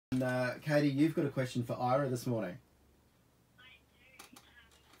And Katie, you've got a question for Ira this morning.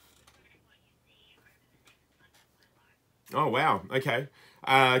 Oh, wow. Okay.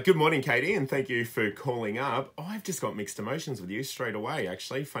 Good morning, Katie, and thank you for calling up. I've just got mixed emotions with you straight away,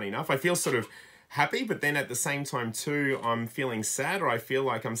 actually, funny enough. I feel sort of happy, but then at the same time, too, I'm feeling sad, or I feel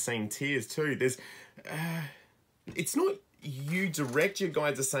like I'm seeing tears, too. It's not you direct, you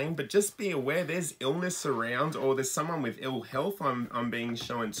guys are saying, but just be aware there's illness around, or there's someone with ill health I'm being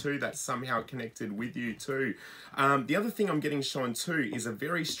shown too that's somehow connected with you too. The other thing I'm getting shown too is a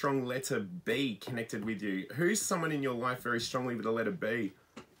very strong letter B connected with you. Who's someone in your life very strongly with a letter B?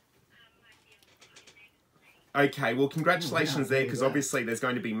 Okay, well, congratulations there, because obviously there's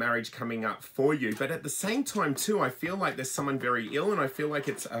going to be marriage coming up for you. But at the same time, too, I feel like there's someone very ill, and I feel like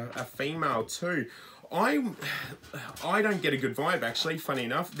it's a female, too. I don't get a good vibe, actually, funny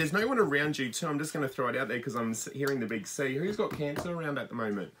enough. There's no one around you, too. I'm just going to throw it out there because I'm hearing the big C. Who's got cancer around at the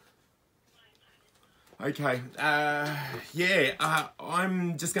moment? Okay, I'm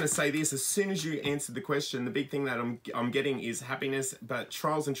just going to say this. As soon as you answered the question, the big thing that I'm getting is happiness, but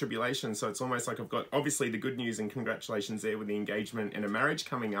trials and tribulations. So it's almost like I've got, obviously, the good news and congratulations there with the engagement and a marriage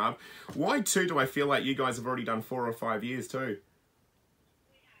coming up. Why, too, do I feel like you guys have already done 4 or 5 years, too?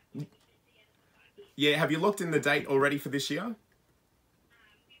 Yeah, have you locked in the date already for this year?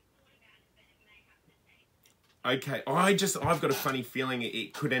 Okay, I've got a funny feeling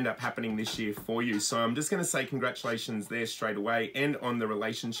it could end up happening this year for you. So I'm just going to say congratulations there straight away, and on the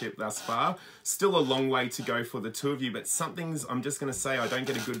relationship thus far. Still a long way to go for the two of you, but I'm just going to say I don't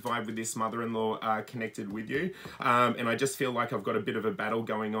get a good vibe with this mother-in-law connected with you. And I just feel like I've got a bit of a battle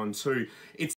going on too. It's